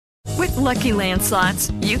With Lucky Land Slots,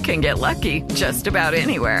 you can get lucky just about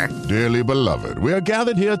anywhere. Dearly beloved, we are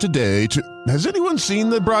gathered here today to... Has anyone seen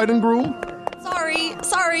the bride and groom?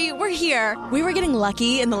 Sorry, we're here. We were getting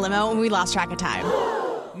lucky in the limo and we lost track of time.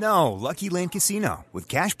 No, Lucky Land Casino, with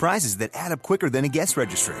cash prizes that add up quicker than a guest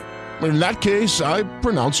registry. In that case, I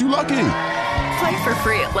pronounce you lucky. Play for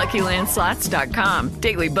free at LuckyLandSlots.com.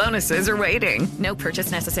 Daily bonuses are waiting. No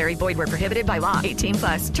purchase necessary. Void where prohibited by law.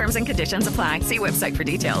 18+. Terms and conditions apply. See website for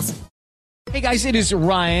details. Hey guys, it is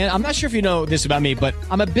Ryan. I'm not sure if you know this about me, but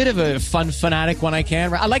I'm a bit of a fun fanatic when I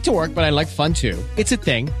can. I like to work, but I like fun too. It's a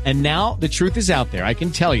thing. And now the truth is out there. I can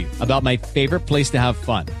tell you about my favorite place to have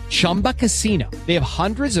fun. Chumba Casino. They have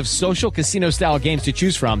hundreds of social casino style games to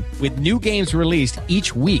choose from with new games released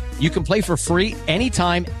each week. You can play for free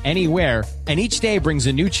anytime, anywhere. And each day brings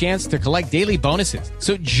a new chance to collect daily bonuses.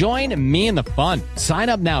 So join me in the fun. Sign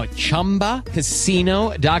up now at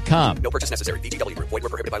ChumbaCasino.com. No purchase necessary. VGW. Void where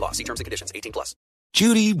prohibited by law. See terms and conditions. 18+.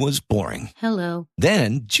 Judy was boring. Hello.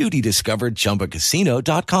 Then Judy discovered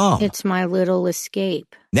ChumbaCasino.com. It's my little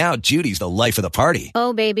escape. Now Judy's the life of the party.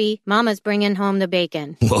 Oh, baby, mama's bringing home the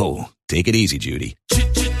bacon. Whoa, take it easy, Judy.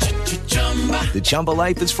 The Chumba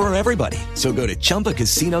life is for everybody. So go to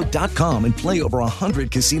ChumbaCasino.com and play over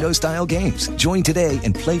 100 casino-style games. Join today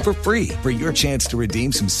and play for free for your chance to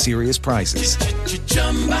redeem some serious prizes.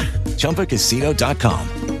 ChumbaCasino.com.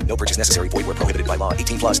 No purchase necessary. Void where prohibited by law.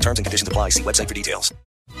 18+. Terms and conditions apply. See website for details.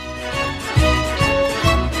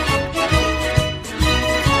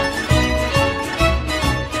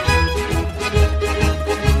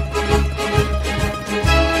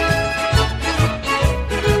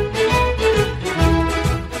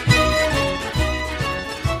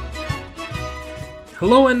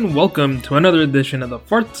 Hello and welcome to another edition of the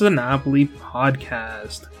Forza Napoli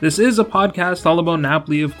podcast. This is a podcast all about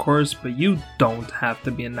Napoli, of course, but you don't have to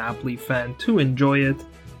be a Napoli fan to enjoy it.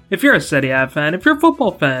 If you're a Serie A fan, if you're a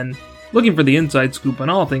football fan, looking for the inside scoop on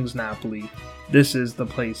all things Napoli, this is the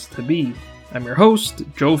place to be. I'm your host,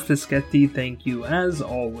 Joe Fischetti. Thank you, as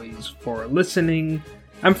always, for listening.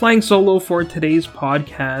 I'm flying solo for today's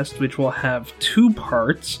podcast, which will have two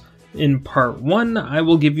parts. In part 1, I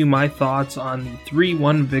will give you my thoughts on the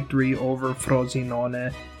 3-1 victory over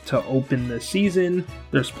Frosinone to open the season.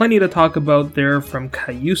 There's plenty to talk about there, from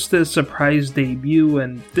Caiusta's surprise debut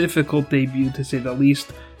and difficult debut to say the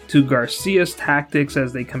least, to Garcia's tactics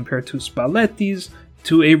as they compare to Spalletti's,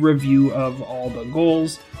 to a review of all the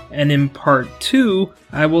goals. And in part 2,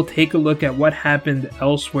 I will take a look at what happened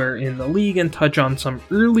elsewhere in the league and touch on some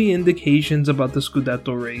early indications about the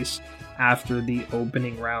Scudetto race after the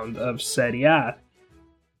opening round of Serie A.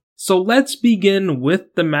 So let's begin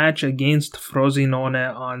with the match against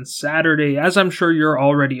Frosinone on Saturday. As I'm sure you're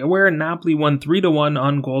already aware, Napoli won 3-1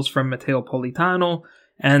 on goals from Matteo Politano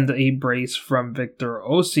and a brace from Victor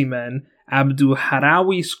Osimhen. Abdou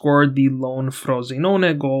Harawi scored the lone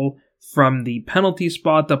Frosinone goal from the penalty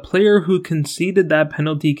spot. The player who conceded that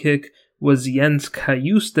penalty kick was Jens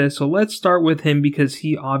Caiusta, so let's start with him because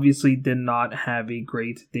he obviously did not have a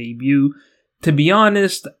great debut. To be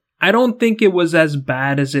honest, I don't think it was as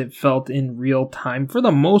bad as it felt in real time. For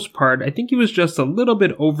the most part, I think he was just a little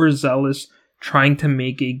bit overzealous trying to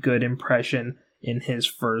make a good impression in his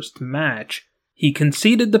first match. He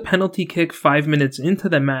conceded the penalty kick 5 minutes into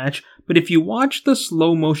the match, but if you watch the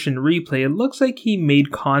slow motion replay, it looks like he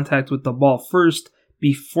made contact with the ball first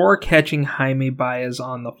before catching Jaime Baez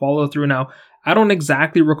on the follow-through. Now, I don't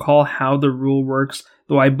exactly recall how the rule works,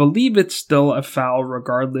 though I believe it's still a foul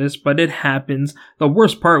regardless, but it happens. The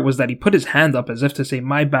worst part was that he put his hand up as if to say,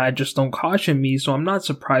 my bad, just don't caution me, so I'm not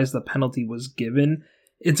surprised the penalty was given.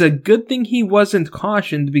 It's a good thing he wasn't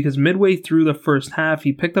cautioned because midway through the first half,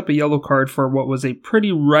 he picked up a yellow card for what was a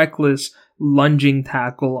pretty reckless lunging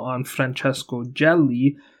tackle on Francesco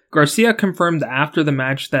Gelli. Garcia confirmed after the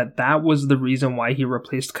match that that was the reason why he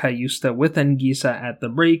replaced Caiusta with Anguissa at the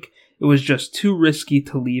break. It was just too risky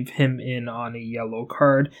to leave him in on a yellow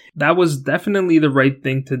card. That was definitely the right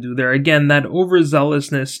thing to do there. Again, that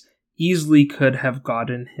overzealousness easily could have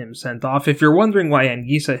gotten him sent off. If you're wondering why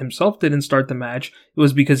Anguissa himself didn't start the match, it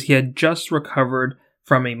was because he had just recovered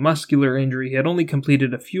from a muscular injury. He had only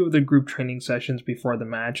completed a few of the group training sessions before the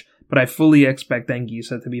match, but I fully expect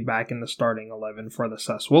Anguissa to be back in the starting 11 for the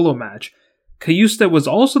Sassuolo match. Caiusta was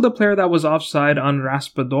also the player that was offside on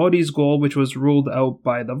Raspadori's goal, which was ruled out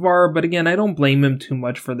by the VAR, but again, I don't blame him too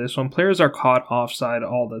much for this one. Players are caught offside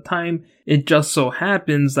all the time. It just so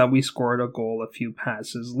happens that we scored a goal a few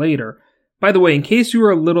passes later. By the way, in case you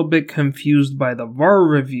were a little bit confused by the VAR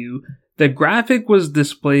review, the graphic was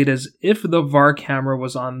displayed as if the VAR camera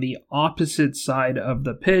was on the opposite side of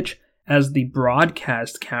the pitch as the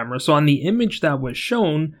broadcast camera. So on the image that was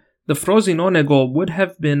shown, the Frosinone goal would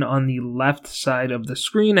have been on the left side of the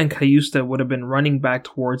screen and Caiusta would have been running back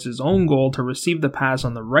towards his own goal to receive the pass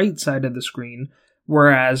on the right side of the screen,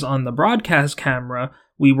 whereas on the broadcast camera,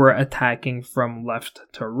 we were attacking from left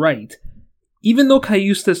to right. Even though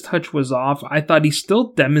Caiusta's touch was off, I thought he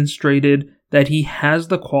still demonstrated that he has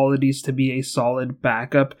the qualities to be a solid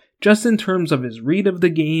backup, just in terms of his read of the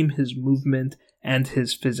game, his movement, and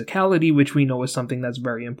his physicality, which we know is something that's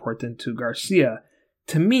very important to Garcia.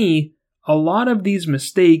 To me, a lot of these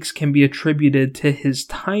mistakes can be attributed to his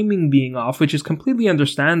timing being off, which is completely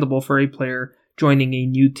understandable for a player joining a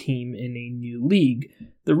new team in a new league.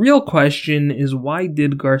 The real question is, why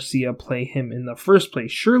did Garcia play him in the first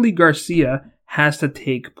place? Surely Garcia has to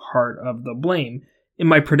take part of the blame. In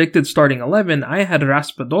my predicted starting 11, I had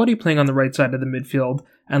Raspadori playing on the right side of the midfield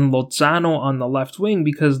and Lozano on the left wing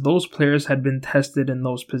because those players had been tested in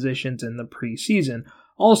those positions in the preseason.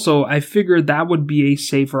 Also, I figured that would be a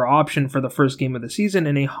safer option for the first game of the season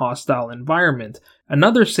in a hostile environment.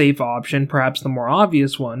 Another safe option, perhaps the more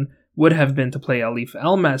obvious one, would have been to play Alif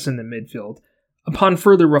Elmas in the midfield. Upon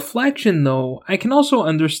further reflection, though, I can also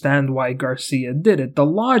understand why Garcia did it. The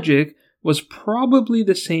logic was probably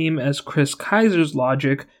the same as Chris Kaiser's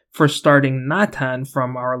logic for starting Nathan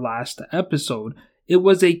from our last episode. It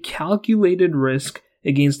was a calculated risk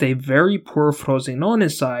against a very poor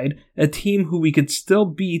Frosinone side, a team who we could still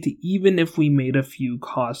beat even if we made a few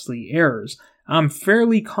costly errors. I'm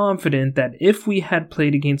fairly confident that if we had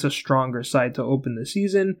played against a stronger side to open the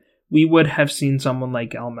season, we would have seen someone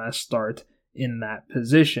like Elmas start in that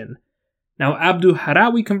position. Now, Abdou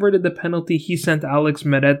Harawi converted the penalty. He sent Alex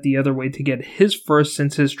Meret the other way to get his first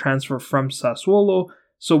since his transfer from Sassuolo,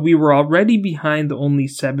 so we were already behind only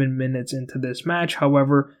 7 minutes into this match.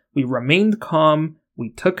 However, we remained calm, we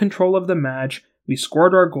took control of the match, we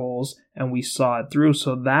scored our goals, and we saw it through,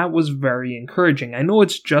 so that was very encouraging. I know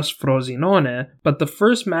it's just Frosinone, but the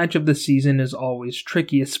first match of the season is always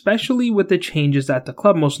tricky, especially with the changes at the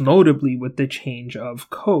club, most notably with the change of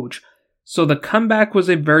coach. So the comeback was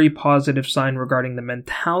a very positive sign regarding the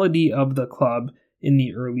mentality of the club in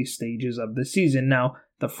the early stages of the season. Now,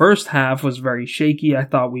 the first half was very shaky. I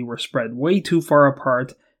thought we were spread way too far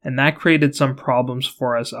apart, and that created some problems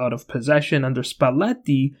for us out of possession. Under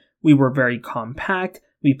Spalletti, we were very compact.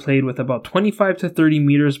 We played with about 25 to 30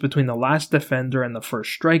 meters between the last defender and the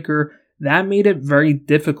first striker. That made it very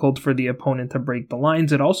difficult for the opponent to break the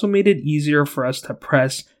lines. It also made it easier for us to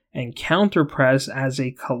press and counter-press as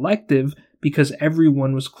a collective because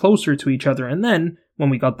everyone was closer to each other. And then, when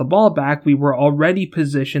we got the ball back, we were already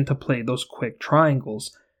positioned to play those quick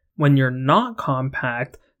triangles. When you're not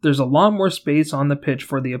compact, there's a lot more space on the pitch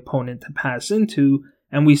for the opponent to pass into,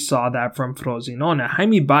 and we saw that from Frosinone.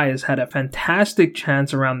 Jaime Baez had a fantastic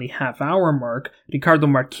chance around the half-hour mark. Ricardo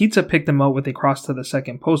Marquiza picked him out with a cross to the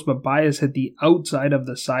second post, but Baez hit the outside of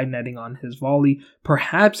the side netting on his volley.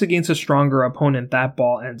 Perhaps against a stronger opponent, that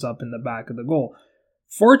ball ends up in the back of the goal.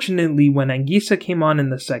 Fortunately, when Anguissa came on in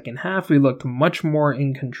the second half, we looked much more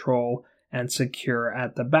in control and secure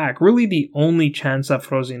at the back. Really, the only chance that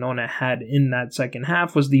Frosinone had in that second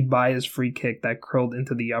half was the Baez free kick that curled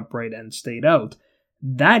into the upright and stayed out.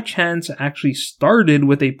 That chance actually started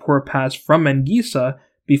with a poor pass from Anguissa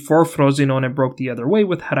before Frosinone broke the other way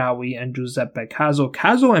with Harawi and Giuseppe Caso.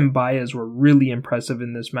 Caso and Baez were really impressive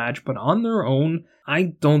in this match, but on their own,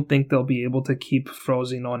 I don't think they'll be able to keep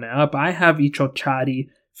Frosinone up. I have Ichocciari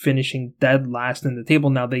finishing dead last in the table.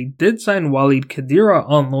 Now, they did sign Walid Khedira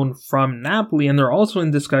on loan from Napoli, and they're also in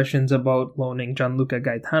discussions about loaning Gianluca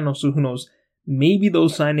Gaetano, so who knows, maybe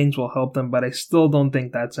those signings will help them, but I still don't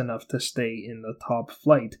think that's enough to stay in the top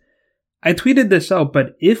flight. I tweeted this out,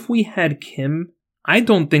 but if we had Kim, I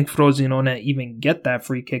don't think Frosinone even get that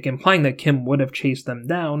free kick, implying that Kim would have chased them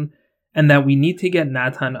down, and that we need to get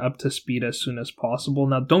Nathan up to speed as soon as possible.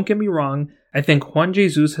 Now, don't get me wrong, I think Juan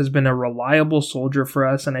Jesus has been a reliable soldier for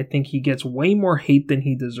us, and I think he gets way more hate than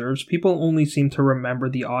he deserves. People only seem to remember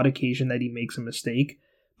the odd occasion that he makes a mistake.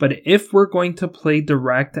 But if we're going to play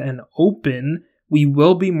direct and open, we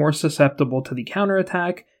will be more susceptible to the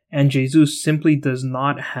counterattack, and Jesus simply does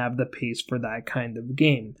not have the pace for that kind of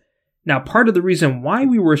game. Now, part of the reason why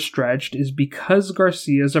we were stretched is because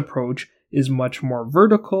Garcia's approach is much more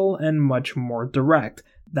vertical and much more direct.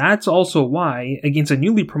 That's also why, against a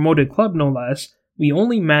newly promoted club no less, we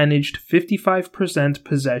only managed 55%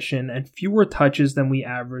 possession and fewer touches than we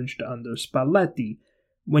averaged under Spalletti.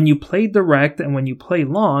 When you play direct and when you play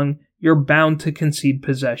long, you're bound to concede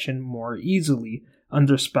possession more easily.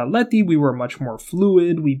 Under Spalletti, we were much more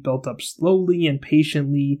fluid, we built up slowly and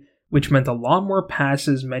patiently, which meant a lot more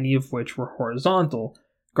passes, many of which were horizontal.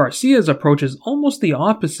 Garcia's approach is almost the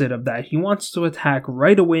opposite of that. He wants to attack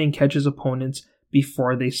right away and catch his opponents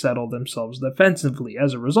before they settle themselves defensively.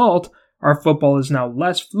 As a result, our football is now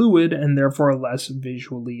less fluid and therefore less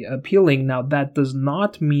visually appealing. Now, that does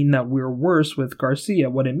not mean that we're worse with Garcia.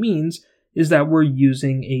 What it means is that we're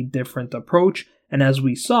using a different approach, and as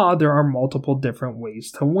we saw, there are multiple different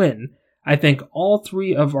ways to win. I think all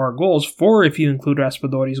 3 of our goals, 4 if you include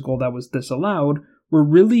Raspadori's goal that was disallowed, were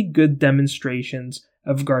really good demonstrations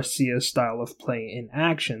of Garcia's style of play in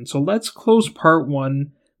action. So let's close part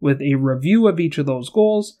 1 with a review of each of those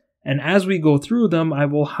goals, and as we go through them, I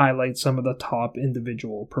will highlight some of the top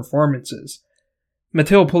individual performances.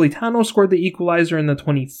 Matteo Politano scored the equalizer in the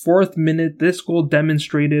 24th minute. This goal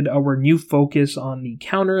demonstrated our new focus on the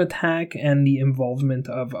counterattack and the involvement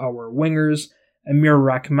of our wingers. Amir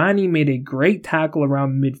Rahmani made a great tackle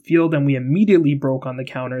around midfield and we immediately broke on the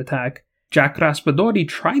counterattack. Jack Raspadori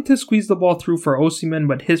tried to squeeze the ball through for Osimhen,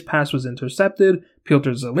 but his pass was intercepted.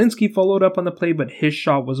 Piotr Zielinski followed up on the play, but his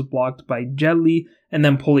shot was blocked by Jelly, and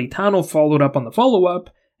then Politano followed up on the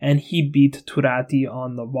follow-up, and he beat Turati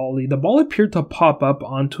on the volley. The ball appeared to pop up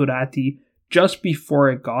on Turati just before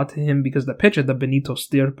it got to him because the pitch at the Benito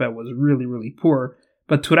Stirpe was really, really poor,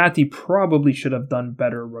 but Turati probably should have done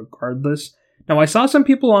better regardless. Now, I saw some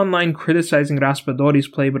people online criticizing Raspadori's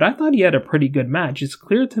play, but I thought he had a pretty good match. It's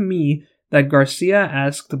clear to me that Garcia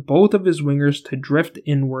asked both of his wingers to drift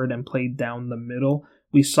inward and play down the middle.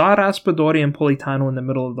 We saw Raspadori and Politano in the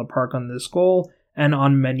middle of the park on this goal and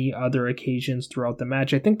on many other occasions throughout the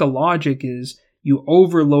match. I think the logic is you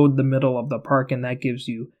overload the middle of the park and that gives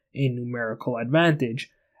you a numerical advantage.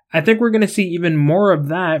 I think we're going to see even more of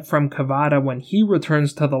that from Kvara when he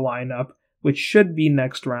returns to the lineup, which should be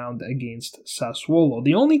next round against Sassuolo.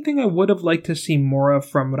 The only thing I would have liked to see more of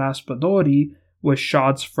from Raspadori was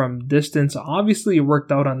shots from distance. Obviously, it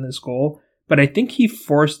worked out on this goal, but I think he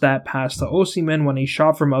forced that pass to Osimhen when a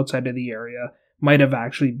shot from outside of the area might have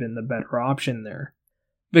actually been the better option there.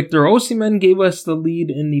 Victor Osimhen gave us the lead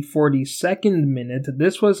in the 42nd minute.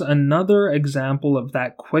 This was another example of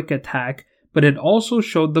that quick attack, but it also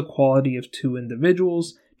showed the quality of 2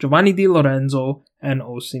 individuals, Giovanni Di Lorenzo and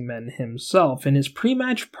Osimhen himself. In his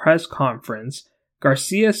pre-match press conference,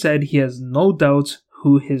 Garcia said he has no doubts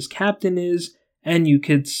who his captain is, and you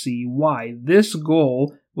could see why. This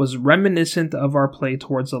goal was reminiscent of our play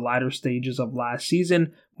towards the latter stages of last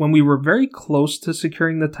season when we were very close to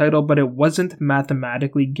securing the title, but it wasn't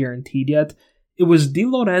mathematically guaranteed yet. It was Di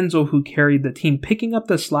Lorenzo who carried the team, picking up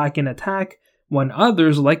the slack in attack when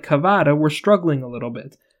others, like Kvara, were struggling a little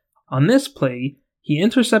bit. On this play, he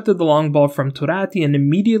intercepted the long ball from Turati and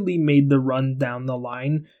immediately made the run down the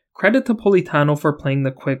line. Credit to Politano for playing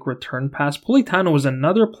the quick return pass. Politano was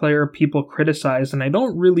another player people criticized, and I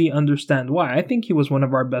don't really understand why. I think he was one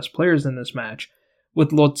of our best players in this match.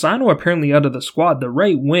 With Lozano apparently out of the squad, the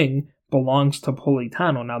right wing belongs to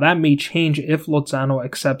Politano. Now that may change if Lozano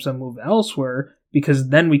accepts a move elsewhere, because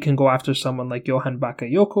then we can go after someone like Johan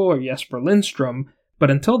Bakayoko or Jesper Lindstrom,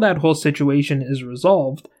 but until that whole situation is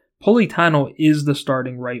resolved, Politano is the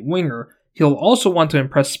starting right winger. He'll also want to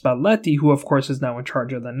impress Spalletti, who of course is now in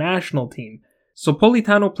charge of the national team. So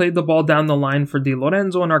Politano played the ball down the line for Di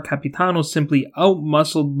Lorenzo, and our Capitano simply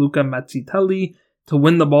out-muscled Luca Mazzitelli to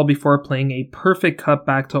win the ball before playing a perfect cut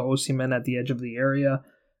back to Osimhen at the edge of the area.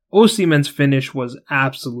 Osimhen's finish was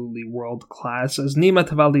absolutely world-class. As Nima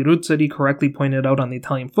Tavalli-Ruzzeri correctly pointed out on the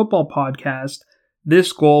Italian Football Podcast,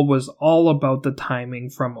 this goal was all about the timing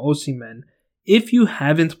from Osimhen. If you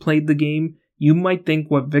haven't played the game, you might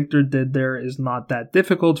think what Victor did there is not that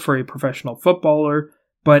difficult for a professional footballer,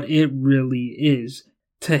 but it really is.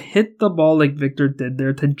 To hit the ball like Victor did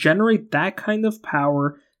there, to generate that kind of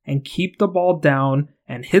power and keep the ball down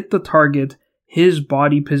and hit the target, his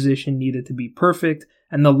body position needed to be perfect,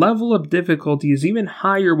 and the level of difficulty is even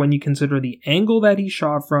higher when you consider the angle that he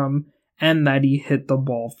shot from and that he hit the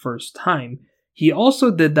ball first time. He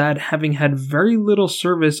also did that having had very little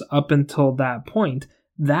service up until that point.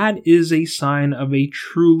 That is a sign of a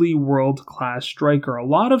truly world-class striker. A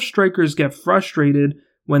lot of strikers get frustrated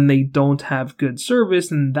when they don't have good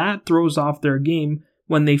service, and that throws off their game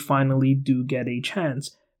when they finally do get a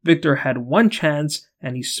chance. Victor had one chance,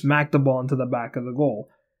 and he smacked the ball into the back of the goal.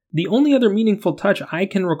 The only other meaningful touch I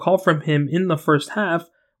can recall from him in the first half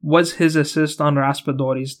was his assist on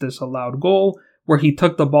Raspadori's disallowed goal, where he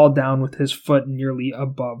took the ball down with his foot nearly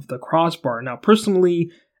above the crossbar. Now,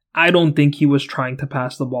 personally, I don't think he was trying to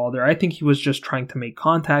pass the ball there. I think he was just trying to make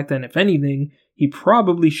contact, and if anything, he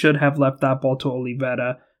probably should have left that ball to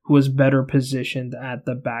Oliveira, who was better positioned at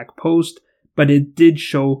the back post, but it did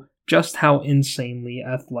show just how insanely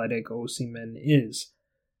athletic Osimhen is.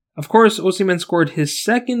 Of course, Osimhen scored his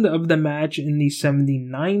second of the match in the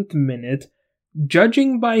 79th minute.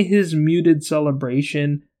 Judging by his muted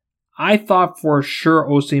celebration, I thought for sure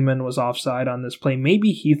Osimhen was offside on this play.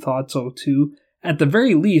 Maybe he thought so too. At the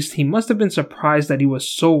very least, he must have been surprised that he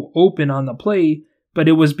was so open on the play, but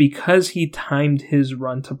it was because he timed his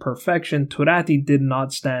run to perfection. Turati did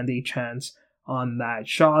not stand a chance on that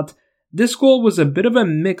shot. This goal was a bit of a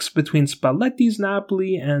mix between Spalletti's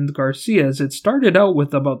Napoli and Garcia's. It started out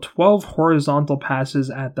with about 12 horizontal passes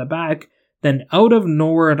at the back, then out of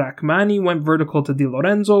nowhere Rachmani went vertical to Di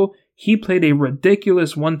Lorenzo. He played a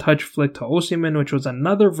ridiculous one-touch flick to Osimhen, which was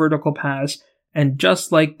another vertical pass, and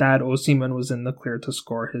just like that, Osimhen was in the clear to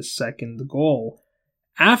score his second goal.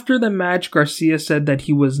 After the match, Garcia said that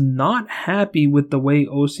he was not happy with the way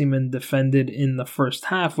Osimhen defended in the first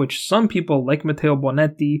half, which some people, like Matteo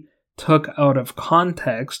Bonetti, took out of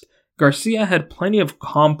context. Garcia had plenty of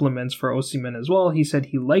compliments for Osimhen as well. He said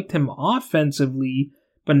he liked him offensively,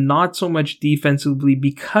 but not so much defensively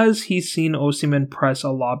because he's seen Osimhen press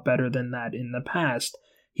a lot better than that in the past.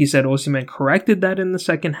 He said Osimhen corrected that in the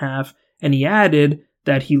second half, and he added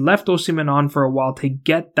that he left Osimhen on for a while to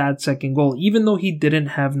get that second goal, even though he didn't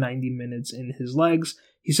have 90 minutes in his legs.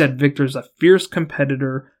 He said Victor's a fierce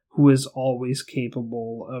competitor who is always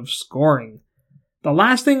capable of scoring. The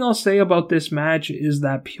last thing I'll say about this match is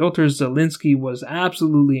that Piotr Zielinski was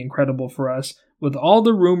absolutely incredible for us. With all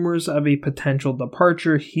the rumors of a potential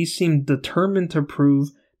departure, he seemed determined to prove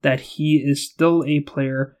that he is still a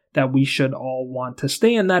player that we should all want to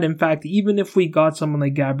stay, and that in fact, even if we got someone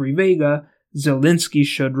like Gabri Veiga, Zielinski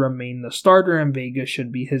should remain the starter and Veiga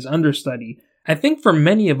should be his understudy. I think for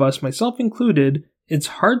many of us, myself included, it's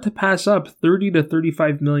hard to pass up 30 to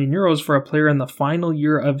 35 million euros for a player in the final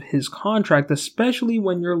year of his contract, especially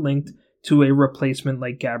when you're linked to a replacement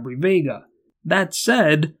like Gabri Veiga. That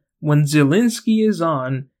said, when Zielinski is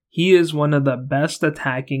on, he is one of the best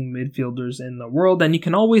attacking midfielders in the world, and you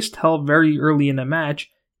can always tell very early in a match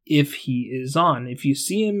if he is on. If you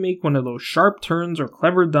see him make one of those sharp turns or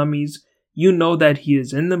clever dummies, you know that he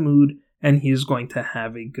is in the mood and he is going to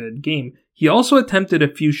have a good game. He also attempted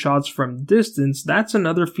a few shots from distance. That's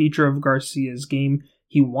another feature of Garcia's game.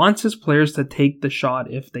 He wants his players to take the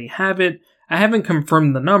shot if they have it. I haven't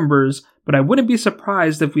confirmed the numbers, but I wouldn't be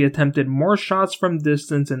surprised if we attempted more shots from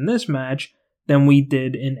distance in this match than we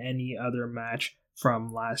did in any other match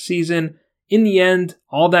from last season. In the end,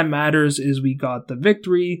 all that matters is we got the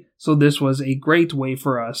victory, so this was a great way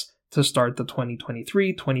for us to start the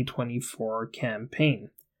 2023-2024 campaign.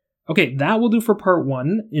 Okay, that will do for part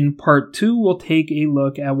 1. In part 2, we'll take a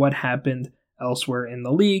look at what happened elsewhere in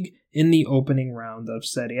the league in the opening round of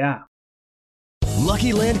Serie A.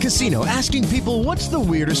 Lucky Land Casino, asking people, what's the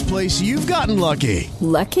weirdest place you've gotten lucky?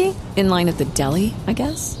 Lucky? In line at the deli, I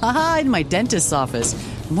guess? Aha, in my dentist's office.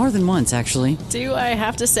 More than once, actually. Do I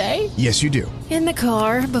have to say? Yes, you do. In the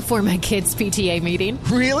car before my kids' PTA meeting.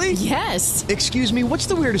 Really? Yes. Excuse me, what's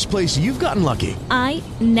the weirdest place you've gotten lucky? I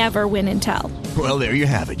never win and tell. Well, there you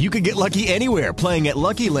have it. You can get lucky anywhere, playing at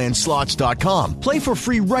LuckyLandSlots.com. Play for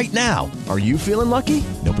free right now. Are you feeling lucky?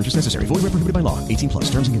 No purchase necessary. Void where prohibited by law. 18+.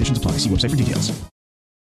 Terms and conditions apply. See website for details.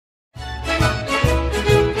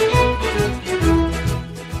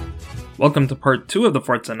 Welcome to part 2 of the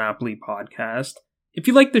Forza Napoli podcast. If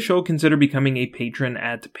you like the show, consider becoming a patron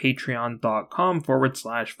at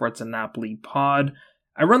patreon.com/Forza Napoli pod.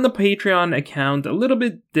 I run the Patreon account a little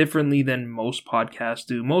bit differently than most podcasts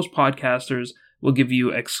do. Most podcasters will give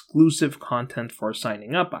you exclusive content for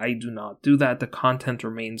signing up. I do not do that. The content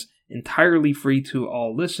remains entirely free to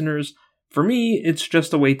all listeners. For me, it's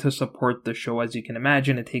just a way to support the show. As you can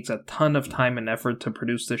imagine, it takes a ton of time and effort to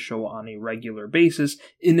produce the show on a regular basis,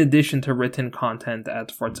 in addition to written content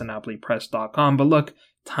at ForzaNapoliPress.com. But look,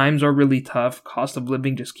 times are really tough. Cost of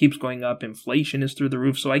living just keeps going up. Inflation is through the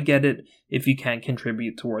roof, so I get it. If you can't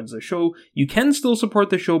contribute towards the show, you can still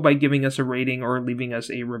support the show by giving us a rating or leaving us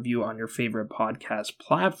a review on your favorite podcast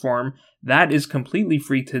platform. That is completely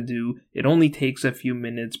free to do. It only takes a few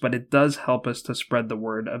minutes, but it does help us to spread the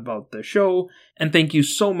word about the show. And thank you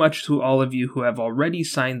so much to all of you who have already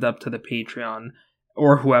signed up to the Patreon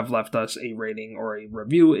or who have left us a rating or a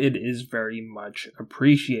review. It is very much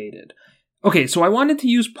appreciated. Okay, so I wanted to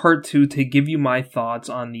use part 2 to give you my thoughts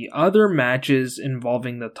on the other matches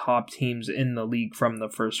involving the top teams in the league from the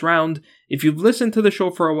first round. If you've listened to the show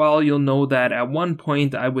for a while, you'll know that at one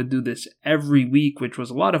point I would do this every week, which was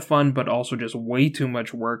a lot of fun, but also just way too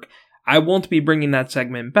much work. I won't be bringing that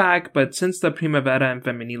segment back, but since the Primavera and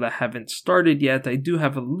Femenila haven't started yet, I do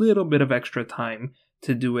have a little bit of extra time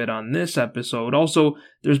to do it on this episode. Also,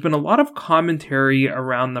 there's been a lot of commentary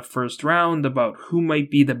around the first round about who might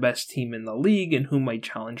be the best team in the league and who might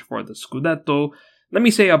challenge for the Scudetto. Let me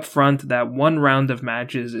say up front that one round of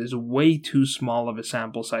matches is way too small of a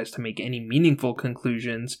sample size to make any meaningful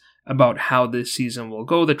conclusions about how this season will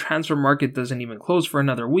go. The transfer market doesn't even close for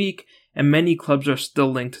another week, and many clubs are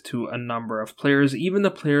still linked to a number of players. Even the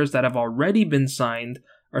players that have already been signed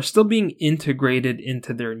are still being integrated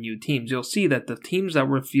into their new teams. You'll see that the teams that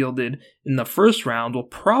were fielded in the first round will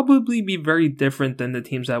probably be very different than the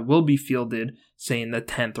teams that will be fielded, say, in the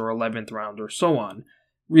 10th or 11th round or so on.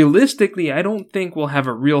 Realistically, I don't think we'll have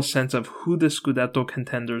a real sense of who the Scudetto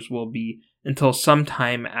contenders will be until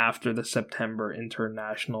sometime after the September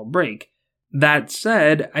international break. That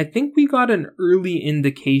said, I think we got an early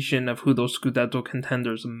indication of who those Scudetto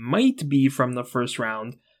contenders might be from the first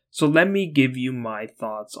round, so let me give you my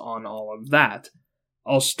thoughts on all of that.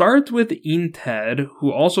 I'll start with Inter,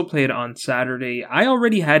 who also played on Saturday. I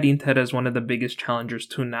already had Inter as one of the biggest challengers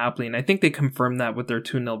to Napoli, and I think they confirmed that with their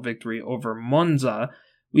 2-0 victory over Monza.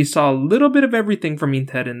 We saw a little bit of everything from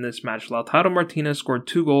Inter in this match. Lautaro Martinez scored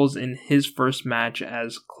 2 goals in his first match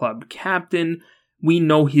as club captain. We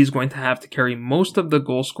know he's going to have to carry most of the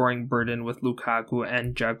goal-scoring burden with Lukaku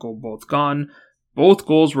and Dzeko both gone. Both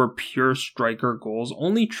goals were pure striker goals.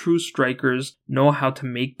 Only true strikers know how to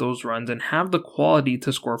make those runs and have the quality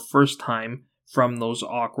to score first time from those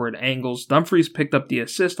awkward angles. Dumfries picked up the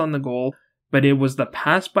assist on the goal, but it was the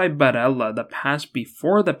pass by Barella, the pass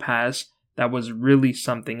before the pass, that was really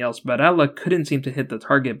something else. Barella couldn't seem to hit the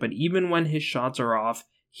target, but even when his shots are off,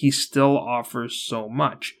 he still offers so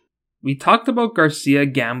much. We talked about Garcia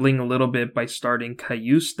gambling a little bit by starting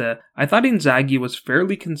Cayusta. I thought Inzaghi was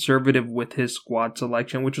fairly conservative with his squad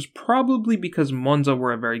selection, which was probably because Monza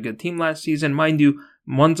were a very good team last season. Mind you,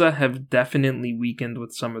 Monza have definitely weakened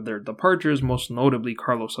with some of their departures, most notably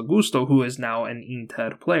Carlos Augusto, who is now an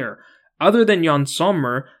Inter player. Other than Jan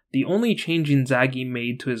Sommer, the only change Inzaghi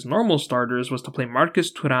made to his normal starters was to play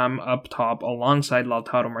Marcus Thuram up top alongside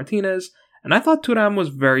Lautaro Martinez, and I thought Thuram was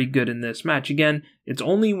very good in this match. Again, it's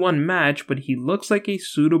only one match, but he looks like a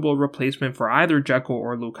suitable replacement for either Dzeko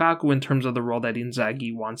or Lukaku in terms of the role that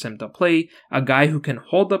Inzaghi wants him to play, a guy who can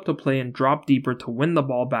hold up the play and drop deeper to win the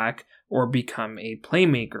ball back or become a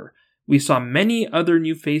playmaker. We saw many other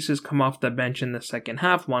new faces come off the bench in the second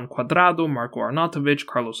half. Juan Cuadrado, Marco Arnautovic,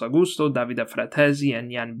 Carlos Augusto, Davide Fratesi,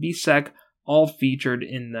 and Jan Bisek all featured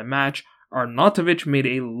in the match. Arnautovic made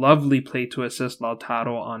a lovely play to assist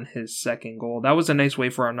Lautaro on his second goal. That was a nice way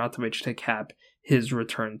for Arnautovic to cap his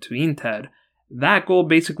return to Inter. That goal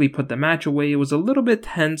basically put the match away. It was a little bit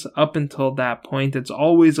tense up until that point. It's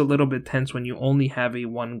always a little bit tense when you only have a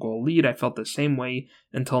 1-goal lead. I felt the same way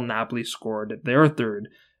until Napoli scored their third.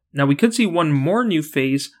 Now we could see one more new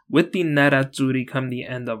face with the Nerazzurri come the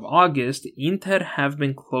end of August. Inter have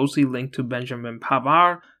been closely linked to Benjamin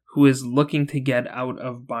Pavard, who is looking to get out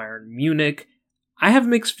of Bayern Munich. I have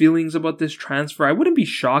mixed feelings about this transfer. I wouldn't be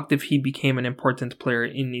shocked if he became an important player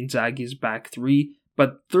in Inzaghi's back three,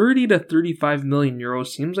 but 30 to 35 million euros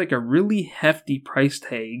seems like a really hefty price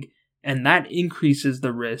tag, and that increases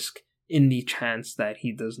the risk in the chance that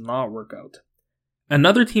he does not work out.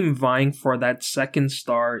 Another team vying for that second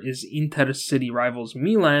star is Inter-City rivals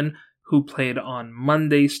Milan, who played on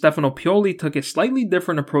Monday. Stefano Pioli took a slightly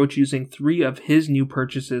different approach using 3 of his new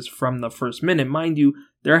purchases from the first minute. Mind you,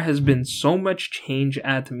 there has been so much change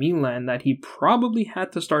at Milan that he probably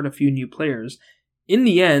had to start a few new players. In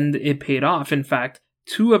the end, it paid off. In fact,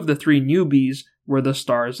 2 of the 3 newbies were the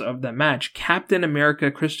stars of the match. Captain America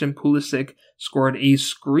Christian Pulisic scored a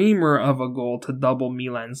screamer of a goal to double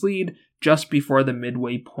Milan's lead just before the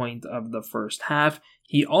midway point of the first half.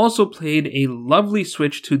 He also played a lovely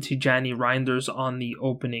switch to Tijani Reinders on the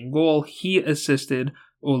opening goal. He assisted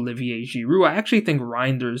Olivier Giroud. I actually think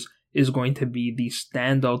Reinders is going to be the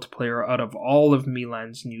standout player out of all of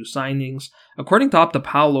Milan's new signings. According to Opta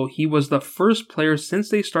Paolo, he was the first player since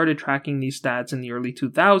they started tracking these stats in the early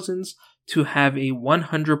 2000s to have a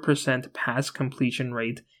 100% pass completion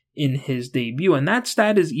rate in his debut. And that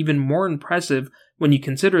stat is even more impressive when you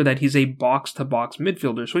consider that he's a box-to-box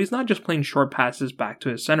midfielder, so he's not just playing short passes back to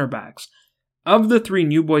his center backs. Of the 3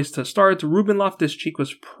 new boys to start, Ruben Loftus-Cheek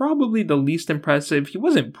was probably the least impressive. He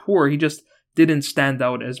wasn't poor, he just didn't stand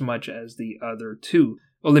out as much as the other 2.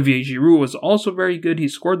 Olivier Giroud was also very good. He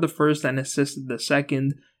scored the first and assisted the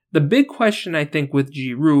second. The big question, I think, with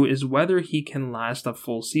Giroud is whether he can last a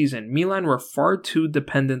full season. Milan were far too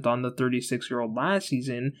dependent on the 36-year-old last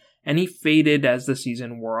season, and he faded as the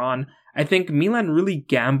season wore on. I think Milan really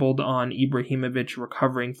gambled on Ibrahimovic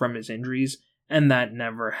recovering from his injuries, and that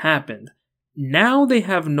never happened. Now they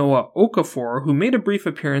have Noah Okafor, who made a brief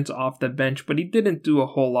appearance off the bench, but he didn't do a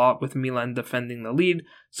whole lot with Milan defending the lead,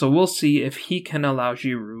 so we'll see if he can allow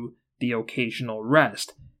Giroud the occasional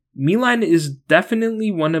rest. Milan is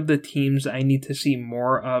definitely one of the teams I need to see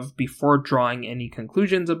more of before drawing any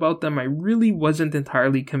conclusions about them. I really wasn't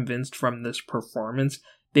entirely convinced from this performance.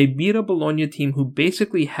 They beat a Bologna team who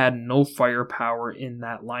basically had no firepower in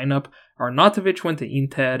that lineup. Arnautovic went to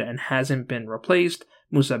Inter and hasn't been replaced.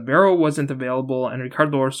 Musabero wasn't available, and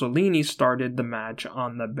Riccardo Orsolini started the match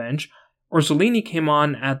on the bench. Orsolini came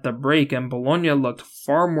on at the break, and Bologna looked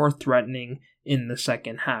far more threatening in the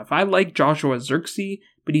second half. I like Joshua Zirkzee,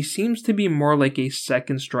 but he seems to be more like a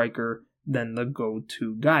second striker than the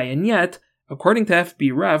go-to guy. And yet, according to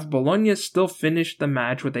FBref, Bologna still finished the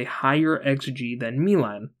match with a higher XG than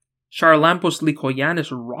Milan. Charalampos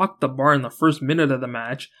Lykoyannis rocked the bar in the first minute of the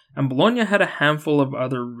match, and Bologna had a handful of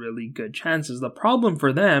other really good chances. The problem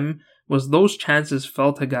for them was those chances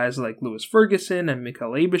fell to guys like Lewis Ferguson and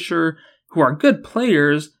Mikael Abisher, who are good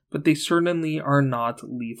players, but they certainly are not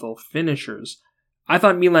lethal finishers. I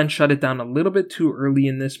thought Milan shut it down a little bit too early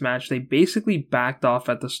in this match. They basically backed off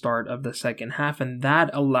at the start of the second half, and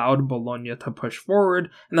that allowed Bologna to push forward,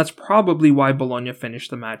 and that's probably why Bologna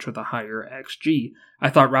finished the match with a higher XG. I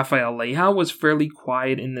thought Rafael Leao was fairly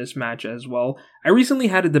quiet in this match as well. I recently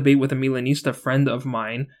had a debate with a Milanista friend of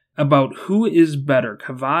mine about who is better,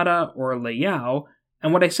 Kvara or Leao,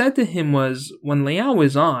 and what I said to him was, when Leao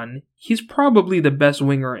is on, he's probably the best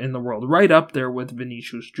winger in the world, right up there with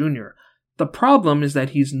Vinicius Jr. The problem is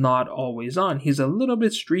that he's not always on. He's a little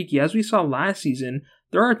bit streaky. As we saw last season,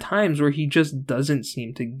 there are times where he just doesn't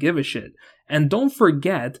seem to give a shit. And don't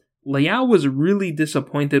forget, Leao was really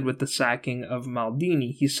disappointed with the sacking of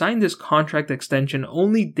Maldini. He signed his contract extension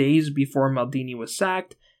only days before Maldini was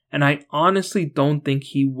sacked, and I honestly don't think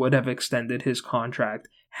he would have extended his contract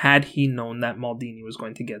had he known that Maldini was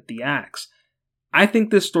going to get the axe. I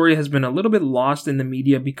think this story has been a little bit lost in the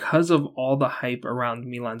media because of all the hype around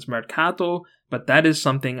Milan's Mercato, but that is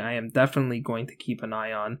something I am definitely going to keep an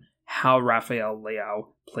eye on, how Rafael Leao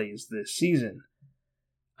plays this season.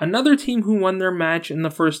 Another team who won their match in the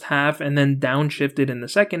first half and then downshifted in the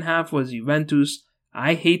second half was Juventus.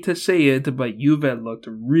 I hate to say it, but Juve looked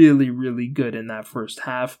really, really good in that first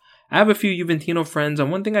half. I have a few Juventino friends, and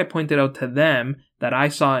one thing I pointed out to them that I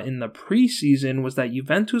saw in the preseason was that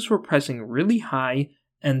Juventus were pressing really high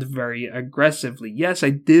and very aggressively. Yes,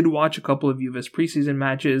 I did watch a couple of Juve's preseason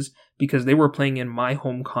matches because they were playing in my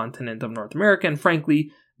home continent of North America, and frankly,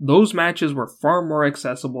 those matches were far more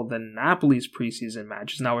accessible than Napoli's preseason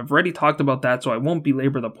matches. Now, I've already talked about that, so I won't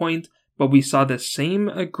belabor the point, but we saw the same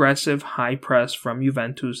aggressive high press from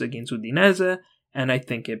Juventus against Udinese, and I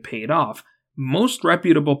think it paid off. Most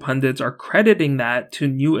reputable pundits are crediting that to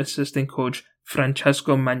new assistant coach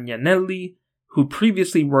Francesco Magnanelli, who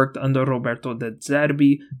previously worked under Roberto De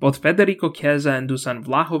Zerbi. Both Federico Chiesa and Dusan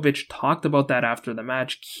Vlahovic talked about that after the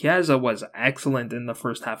match. Chiesa was excellent in the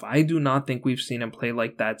first half. I do not think we've seen him play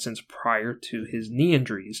like that since prior to his knee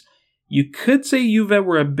injuries. You could say Juve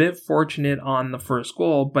were a bit fortunate on the first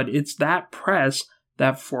goal, but it's that press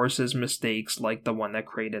that forces mistakes like the one that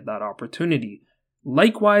created that opportunity.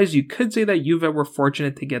 Likewise, you could say that Juve were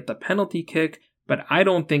fortunate to get the penalty kick, but I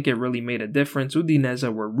don't think it really made a difference.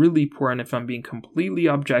 Udinese were really poor, and if I'm being completely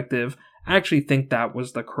objective, I actually think that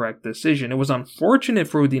was the correct decision. It was unfortunate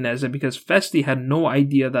for Udinese because Festi had no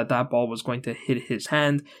idea that that ball was going to hit his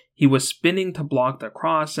hand. He was spinning to block the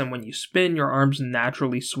cross, and when you spin, your arms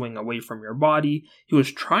naturally swing away from your body. He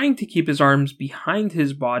was trying to keep his arms behind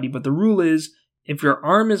his body, but the rule is, if your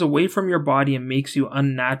arm is away from your body and makes you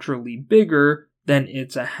unnaturally bigger, then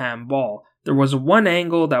it's a handball. There was one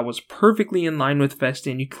angle that was perfectly in line with Festi,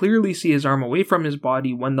 and you clearly see his arm away from his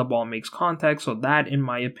body when the ball makes contact, so that, in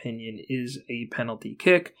my opinion, is a penalty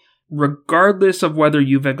kick, regardless of whether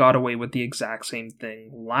Juve got away with the exact same thing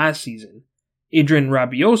last season. Adrien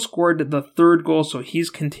Rabiot scored the third goal, so he's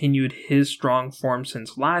continued his strong form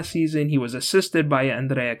since last season. He was assisted by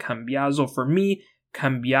Andrea Cambiaso. For me,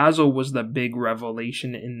 Cambiaso was the big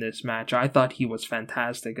revelation in this match. I thought he was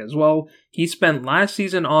fantastic as well. He spent last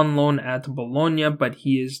season on loan at Bologna, but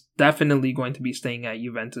he is definitely going to be staying at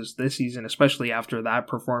Juventus this season, especially after that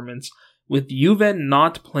performance. With Juve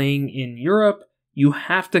not playing in Europe, you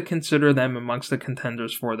have to consider them amongst the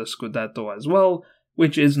contenders for the Scudetto as well,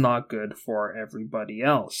 which is not good for everybody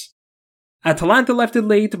else. Atalanta left it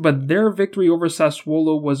late, but their victory over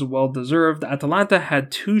Sassuolo was well deserved. Atalanta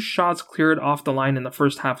had 2 shots cleared off the line in the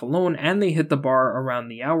first half alone, and they hit the bar around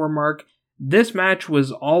the hour mark. This match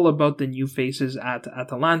was all about the new faces at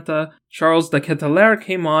Atalanta. Charles de Ketelaere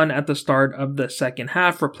came on at the start of the second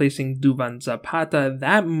half, replacing Duvan Zapata.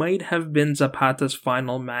 That might have been Zapata's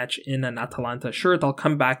final match in an Atalanta shirt. I'll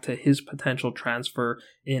come back to his potential transfer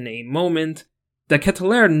in a moment. De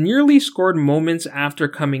Ketelaere nearly scored moments after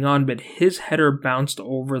coming on, but his header bounced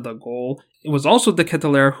over the goal. It was also De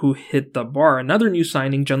Ketelaere who hit the bar. Another new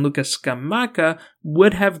signing, Gianluca Scamacca,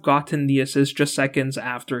 would have gotten the assist just seconds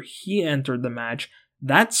after he entered the match.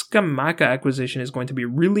 That Scamacca acquisition is going to be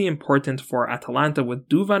really important for Atalanta, with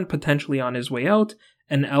Duvan potentially on his way out,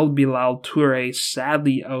 and El Bilal Touré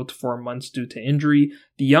sadly out for months due to injury.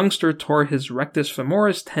 The youngster tore his rectus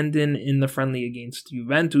femoris tendon in the friendly against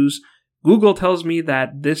Juventus. Google tells me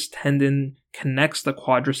that this tendon connects the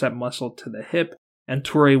quadricep muscle to the hip, and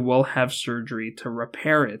Touré will have surgery to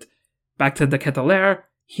repair it. Back to De Ketelaere,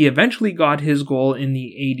 he eventually got his goal in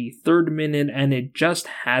the 83rd minute, and it just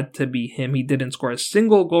had to be him. He didn't score a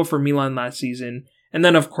single goal for Milan last season, and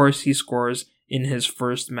then of course he scores in his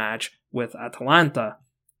first match with Atalanta.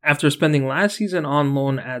 After spending last season on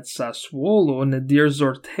loan at Sassuolo, Nadir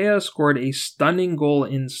Zortea scored a stunning goal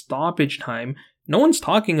in stoppage time. No one's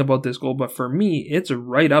talking about this goal, but for me, it's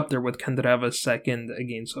right up there with Candreva's second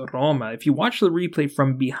against Roma. If you watch the replay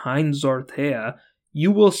from behind Zortea,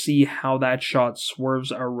 you will see how that shot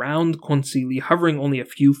swerves around Consili, hovering only a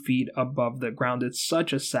few feet above the ground. It's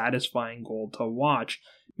such a satisfying goal to watch.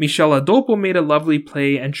 Michel Adopo made a lovely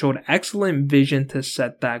play and showed excellent vision to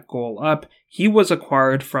set that goal up. He was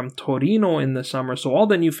acquired from Torino in the summer, so all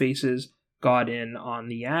the new faces got in on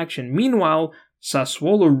the action. Meanwhile,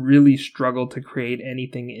 Sassuolo really struggled to create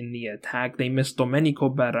anything in the attack. They missed Domenico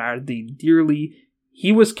Berardi dearly.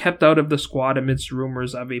 He was kept out of the squad amidst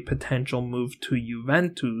rumors of a potential move to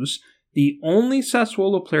Juventus. The only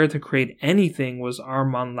Sassuolo player to create anything was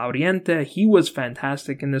Armand Lauriente. He was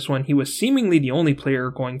fantastic in this one. He was seemingly the only player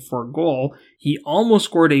going for a goal. He almost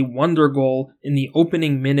scored a wonder goal in the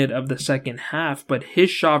opening minute of the second half, but his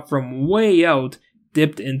shot from way out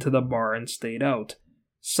dipped into the bar and stayed out.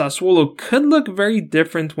 Sassuolo could look very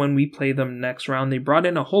different when we play them next round. They brought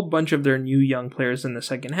in a whole bunch of their new young players in the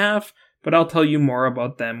second half, but I'll tell you more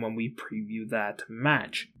about them when we preview that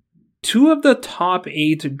match. 2 of the top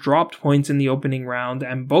 8 dropped points in the opening round,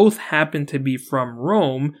 and both happen to be from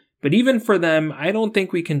Rome, but even for them, I don't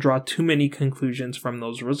think we can draw too many conclusions from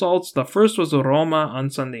those results. The first was Roma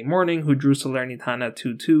on Sunday morning, who drew Salernitana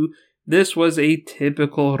 2-2. This was a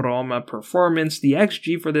typical Roma performance. The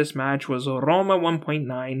XG for this match was Roma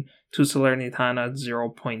 1.9 to Salernitana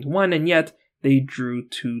 0.1, and yet they drew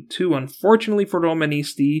 2-2. Unfortunately for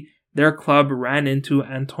Romanisti, their club ran into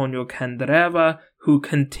Antonio Candreva, who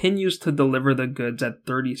continues to deliver the goods at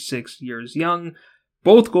 36 years young.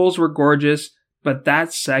 Both goals were gorgeous, but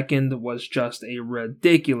that second was just a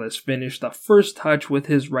ridiculous finish. The first touch with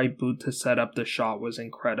his right boot to set up the shot was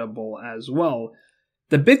incredible as well.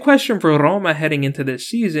 The big question for Roma heading into this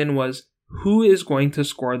season was who is going to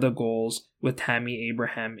score the goals with Tammy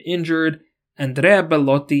Abraham injured. Andrea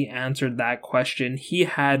Bellotti answered that question. He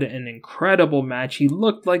had an incredible match. He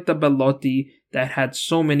looked like the Bellotti that had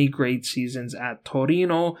so many great seasons at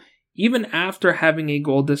Torino. Even after having a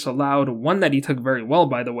goal disallowed, one that he took very well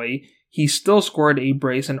by the way, he still scored a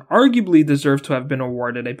brace and arguably deserved to have been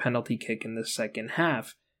awarded a penalty kick in the second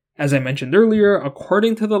half. As I mentioned earlier,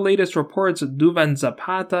 according to the latest reports, Duvan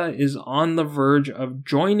Zapata is on the verge of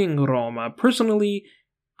joining Roma. Personally,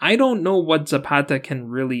 I don't know what Zapata can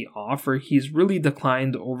really offer. He's really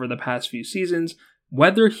declined over the past few seasons.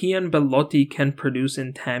 Whether he and Bellotti can produce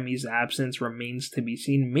in Tammy's absence remains to be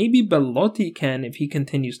seen. Maybe Bellotti can if he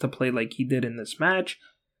continues to play like he did in this match,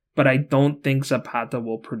 but I don't think Zapata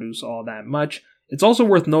will produce all that much. It's also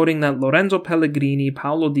worth noting that Lorenzo Pellegrini,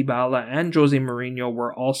 Paulo Dybala, and Jose Mourinho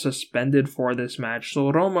were all suspended for this match,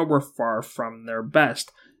 so Roma were far from their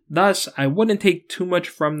best. Thus, I wouldn't take too much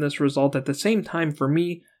from this result. At the same time, for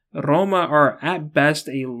me, Roma are at best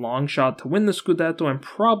a long shot to win the Scudetto and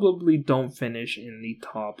probably don't finish in the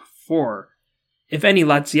top 4. If any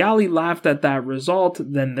Laziali laughed at that result,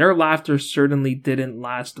 then their laughter certainly didn't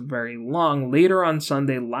last very long. Later on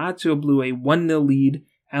Sunday, Lazio blew a 1-0 lead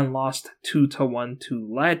and lost 2-1 to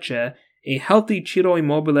Lecce. A healthy Ciro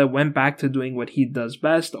Immobile went back to doing what he does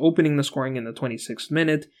best, opening the scoring in the 26th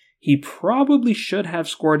minute. He probably should have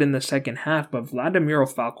scored in the second half, but Vladimiro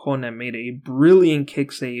Falcone made a brilliant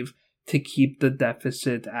kick save to keep the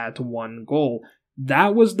deficit at 1 goal.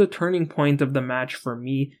 That was the turning point of the match for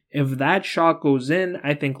me. If that shot goes in,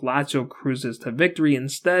 I think Lazio cruises to victory.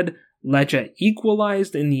 Instead, Lecce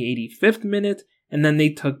equalized in the 85th minute, and then they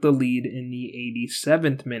took the lead in the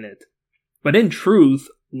 87th minute. But in truth,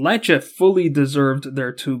 Lecce fully deserved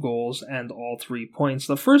their 2 goals and all 3 points.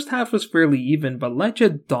 The first half was fairly even, but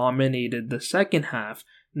Lecce dominated the second half.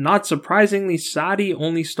 Not surprisingly, Sarri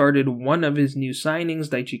only started one of his new signings,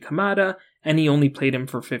 Daichi Kamada, and he only played him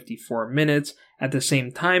for 54 minutes. At the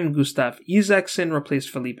same time, Gustav Isaksen replaced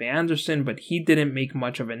Felipe Anderson, but he didn't make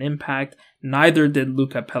much of an impact. Neither did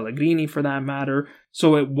Luca Pellegrini for that matter.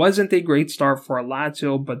 So it wasn't a great start for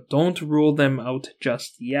Lazio, but don't rule them out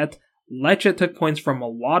just yet. Lecce took points from a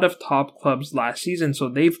lot of top clubs last season, so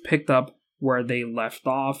they've picked up where they left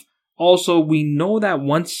off. Also, we know that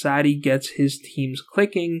once Sarri gets his teams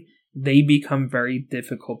clicking, they become very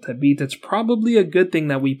difficult to beat. It's probably a good thing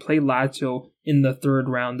that we play Lazio in the 3rd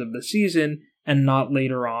round of the season and not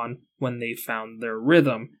later on when they found their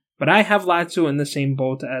rhythm. But I have Lazio in the same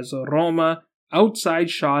boat as Roma, outside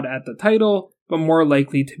shot at the title, but more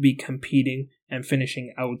likely to be competing and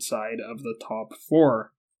finishing outside of the top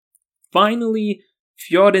 4. Finally,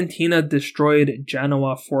 Fiorentina destroyed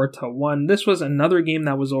Genoa 4-1. This was another game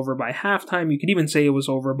that was over by halftime. You could even say it was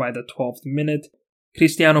over by the 12th minute.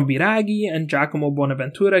 Cristiano Biraghi and Giacomo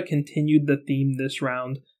Bonaventura continued the theme this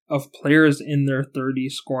round of players in their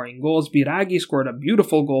 30s scoring goals. Biraghi scored a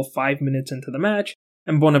beautiful goal 5 minutes into the match,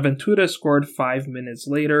 and Bonaventura scored 5 minutes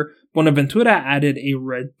later. Bonaventura added a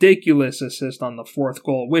ridiculous assist on the 4th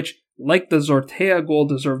goal, which, like the Zortea goal,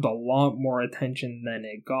 deserved a lot more attention than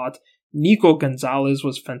it got. Nico Gonzalez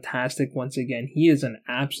was fantastic once again. He is an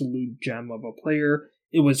absolute gem of a player.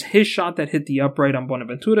 It was his shot that hit the upright on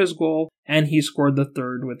Bonaventura's goal, and he scored the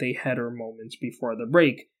 3rd with a header moments before the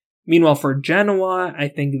break. Meanwhile, for Genoa, I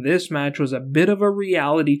think this match was a bit of a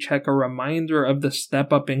reality check, a reminder of the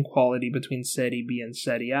step up in quality between Serie B and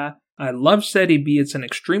Serie A. I love Serie B, it's an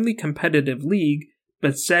extremely competitive league,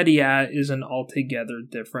 but Serie A is an altogether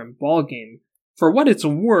different ballgame. For what it's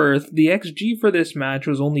worth, the XG for this match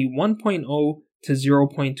was only 1.0 to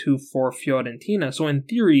 0.2 for Fiorentina, so in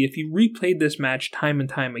theory, if you replayed this match time and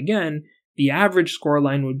time again, the average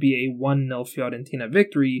scoreline would be a 1-0 Fiorentina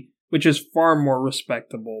victory, which is far more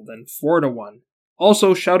respectable than 4-1.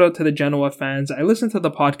 Also, shout out to the Genoa fans. I listened to the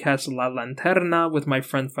podcast La Lanterna with my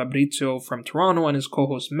friend Fabrizio from Toronto and his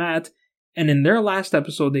co-host Matt, and in their last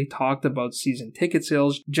episode they talked about season ticket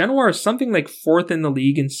sales. Genoa are something like 4th in the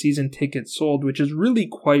league in season tickets sold, which is really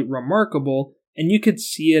quite remarkable, and you could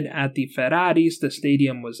see it at the Ferraris. The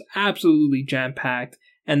stadium was absolutely jam-packed,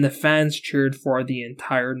 and the fans cheered for the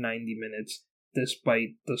entire 90 minutes,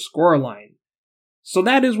 despite the scoreline. So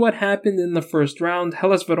that is what happened in the first round.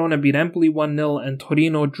 Hellas Verona beat Empoli 1-0, and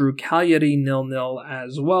Torino drew Cagliari 0-0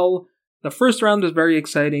 as well. The first round was very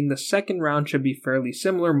exciting. The second round should be fairly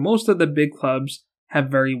similar. Most of the big clubs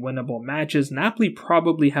have very winnable matches. Napoli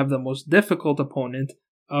probably have the most difficult opponent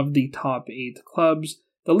of the top 8 clubs.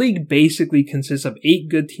 The league basically consists of 8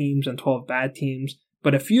 good teams and 12 bad teams,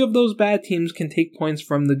 but a few of those bad teams can take points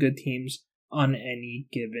from the good teams on any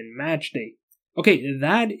given match day. Okay,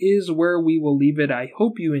 that is where we will leave it. I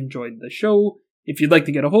hope you enjoyed the show. If you'd like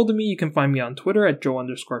to get a hold of me, you can find me on Twitter at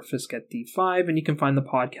Joe_Fisketti5, and you can find the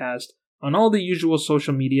podcast on all the usual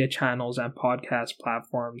social media channels and podcast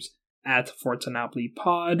platforms at Forza Napoli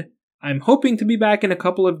Pod. I'm hoping to be back in a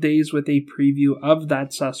couple of days with a preview of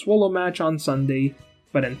that Sassuolo match on Sunday,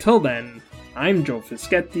 but until then, I'm Joe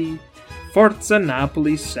Fischetti. Forza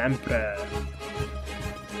Napoli sempre!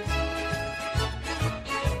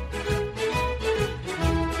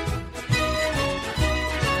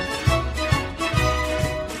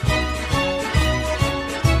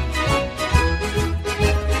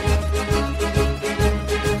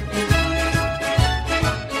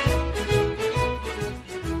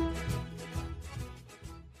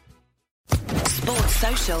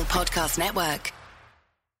 Podcast Network.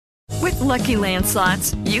 With Lucky Land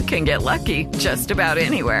Slots, you can get lucky just about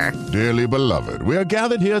anywhere. Dearly beloved, we are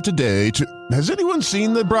gathered here today to... Has anyone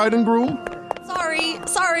seen the bride and groom?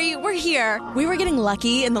 Sorry, we're here. We were getting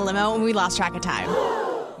lucky in the limo and we lost track of time.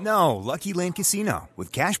 No, Lucky Land Casino,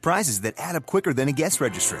 with cash prizes that add up quicker than a guest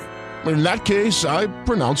registry. In that case, I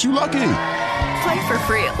pronounce you lucky. Play for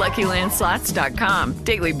free at LuckyLandSlots.com.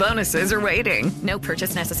 Daily bonuses are waiting. No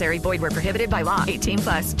purchase necessary. Void where prohibited by law.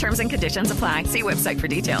 18+. Terms and conditions apply. See website for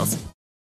details.